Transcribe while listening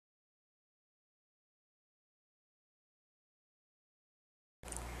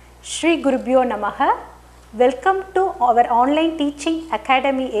Shri Gurubhyo Namaha. Welcome to our online teaching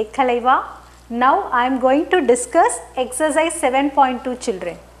academy Ekalaiva. Now I am going to discuss exercise 7.2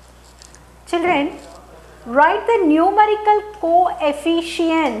 children. Children, write the numerical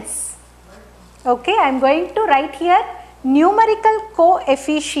coefficients. Okay, I am going to write here numerical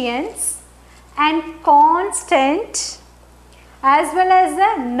coefficients and constant as well as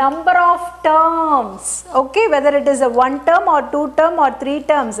the number of terms, okay, whether it is a 1 term or 2 term or 3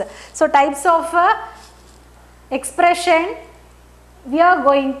 terms. So, types of expression we are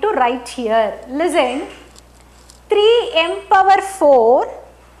going to write here. Listen, 3m power 4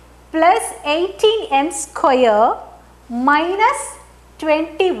 plus 18m square minus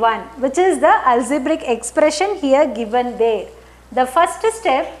 21, which is the algebraic expression here given there. The first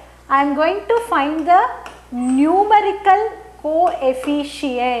step, I am going to find the numerical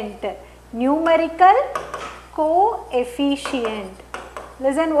coefficient. Numerical coefficient.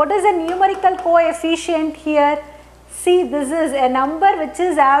 Listen, what is a numerical coefficient here? See, this is a number which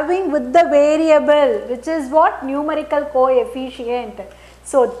is having with the variable, which is what? Numerical coefficient.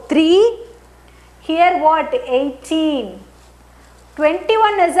 So, 3, here what? 18.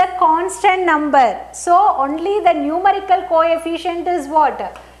 21 is a constant number. So, only the numerical coefficient is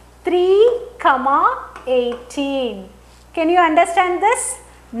what? 3, 18. Can you understand this?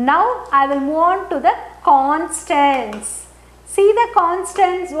 Now, I will move on to the constants. See the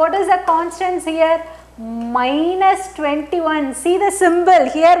constants. What is the constants here? Minus 21. See the symbol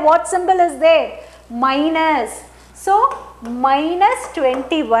here. What symbol is there? Minus. So, minus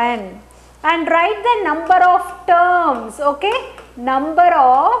 21. And write the number of terms. Okay. Number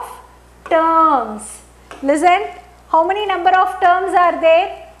of terms. Listen. How many number of terms are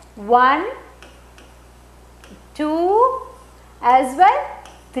there? 1, 2, as well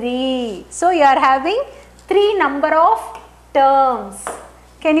 3. So, you are having 3 number of terms.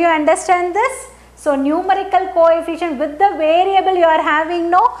 Can you understand this? So, numerical coefficient with the variable you are having,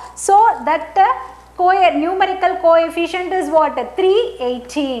 no? So, that numerical coefficient is what?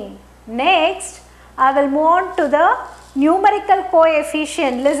 318. Next, I will move on to the numerical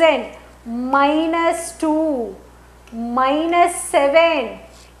coefficient. Listen, minus 2, minus 7.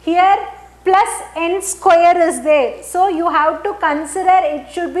 Here, plus n square is there. So, you have to consider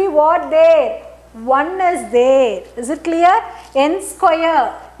it should be what there? 1 is there. Is it clear? N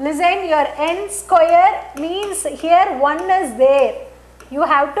square. Listen, your n square means here 1 is there. You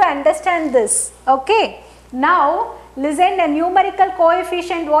have to understand this. Okay. Now, listen, the numerical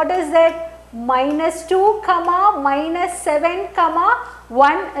coefficient, what is that? Minus 2, minus 7,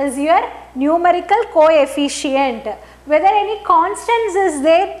 1 is your numerical coefficient. Whether any constants is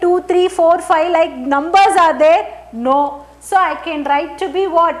there, 2, 3, 4, 5 like numbers are there? No. So, I can write to be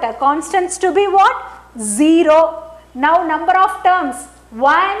what? Constants to be what? 0. Now, number of terms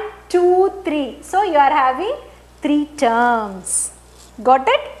 1, 2, 3. So, you are having 3 terms. Got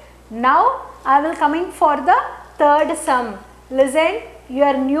it? Now, I will coming for the third sum. Listen,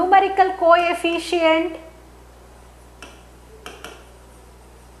 your numerical coefficient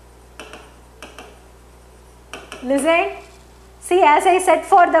listen, see as I said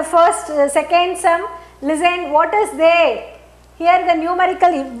for the second sum, listen what is there? Here the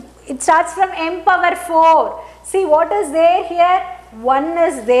numerical, it starts from m power 4. See what is there here? 1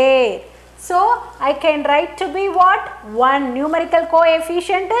 is there. So, I can write to be what? 1. Numerical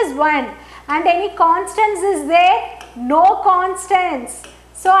coefficient is 1. And any constants is there? No constants.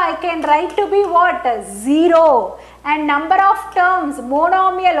 So, I can write to be what? 0. And number of terms,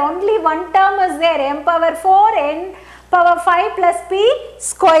 monomial, only one term is there, m power 4, n power 5 plus p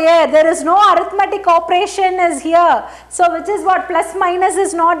square. There is no arithmetic operation is here. So, which is what? Plus minus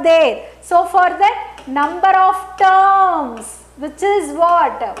is not there. So, for that number of terms, which is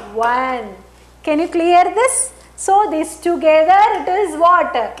what? 1. Can you clear this? So, this together it is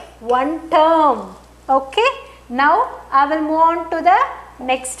what? 1 term. Okay. Now, I will move on to the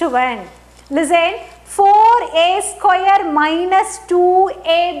next one. Listen, 4a square minus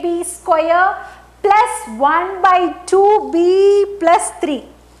 2ab square plus 1 by 2b plus 3.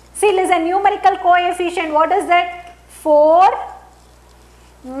 See, listen, numerical coefficient, what is that? 4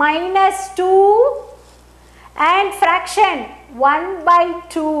 minus 2 and fraction 1 by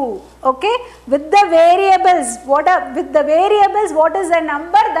 2. Okay, with the variables, what is the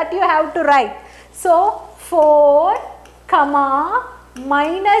number that you have to write? So, 4,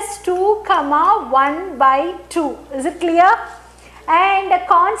 minus 2, 1 by 2. Is it clear? And a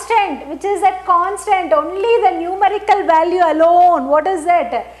constant, which is a constant, only the numerical value alone. What is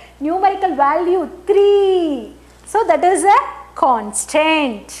that? Numerical value 3. So, that is a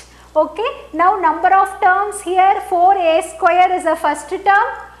constant. Okay. Now, number of terms here, 4a square is the first term,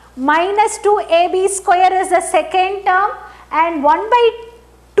 minus 2ab square is the second term, and 1 by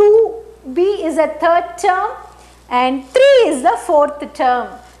 2b is the third term, and 3 is the fourth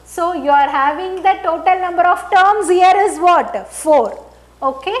term. So you are having the total number of terms here is what? 4.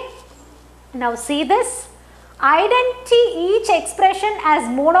 Okay. Now see this. Identify each expression as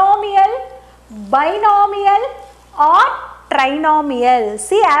monomial, binomial or trinomial.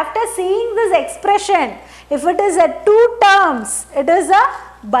 See, after seeing this expression, if it is a 2 terms, it is a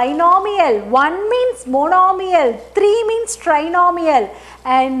binomial, 1 means monomial, 3 means trinomial,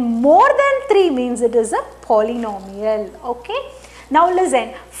 and more than 3 means it is a polynomial. Okay. Now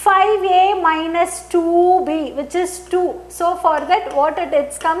listen, 5a minus 2b, which is 2. So for that, what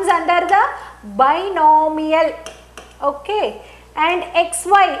it comes under the binomial. Okay. And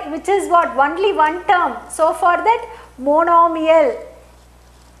xy, which is what? Only one term. So for that, monomial.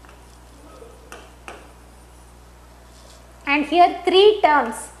 And here 3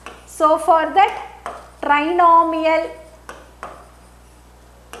 terms. So for that, trinomial.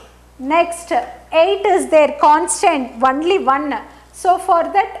 Next, 8 is there, constant, only 1. So for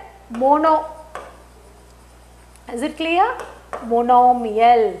that, mono. Is it clear?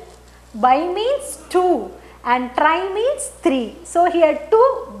 Monomial. Bi means 2 and tri means 3. So here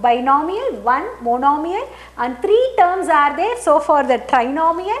 2 binomial, 1 monomial and 3 terms are there. So for the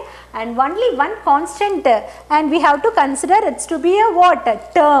trinomial and only 1 constant, and we have to consider it's to be a what? A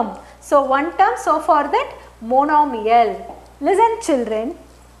term. So 1 term, so for that monomial. Listen children,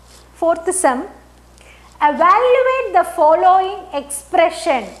 fourth sum. Evaluate the following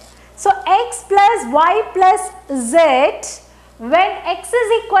expression. So x plus y plus z, when x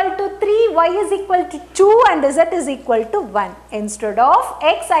is equal to 3, y is equal to 2 and z is equal to 1. Instead of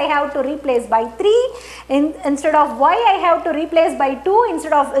x I have to replace by 3, instead of y I have to replace by 2,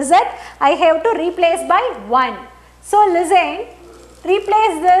 instead of z I have to replace by 1. So listen,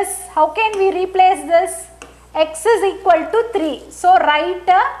 replace this. How can we replace this? X is equal to 3. So write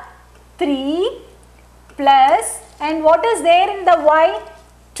 3 plus, and what is there in the y?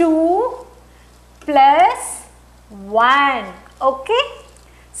 2 plus 1. Okay.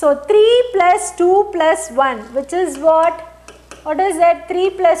 So 3 plus 2 plus 1, which is what? What is that? 3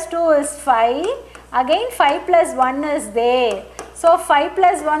 plus 2 is 5. Again 5 plus 1 is there. So 5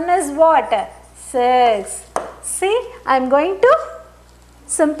 plus 1 is what? 6. See, I am going to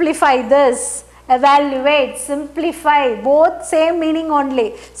simplify this. Evaluate, simplify, both same meaning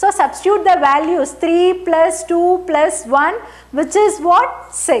only. So substitute the values 3 plus 2 plus 1, which is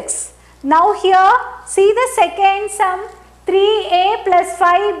what? 6. Now here see the second sum, 3a plus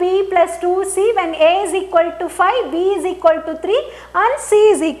 5b plus 2c, when a is equal to 5, b is equal to 3 and c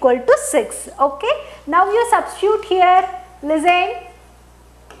is equal to 6. Okay. Now you substitute here, listen.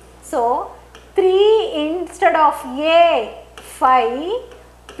 So 3 instead of a, 5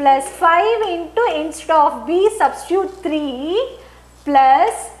 plus 5 into, instead of b substitute 3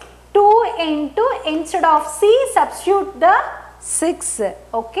 plus 2 into, instead of c substitute the 6.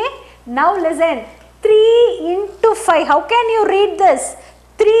 Okay. Now listen, 3 into 5, how can you read this?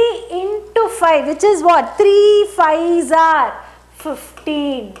 3 into 5, which is what? 3 5s are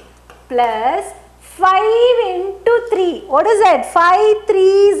 15 plus 5 into 3, what is that? 5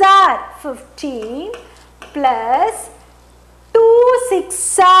 3s are 15 plus 2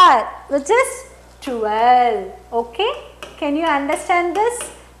 6 are, which is 12. Okay. Can you understand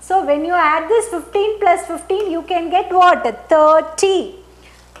this? So when you add this 15 plus 15, you can get what? 30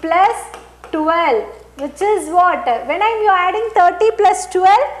 plus 12, which is what? When you adding 30 plus 12,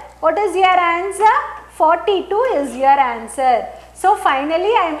 what is your answer? 42 is your answer. So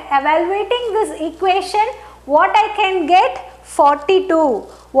finally I am evaluating this equation. What I can get? 42.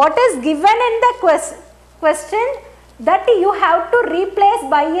 What is given in the question? That you have to replace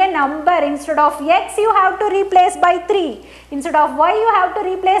by a number. Instead of x you have to replace by 3. Instead of y you have to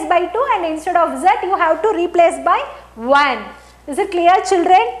replace by 2, and instead of z you have to replace by 1. Is it clear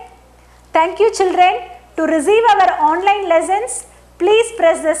children? Thank you children. To receive our online lessons, please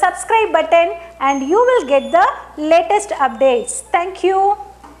press the subscribe button and you will get the latest updates. Thank you.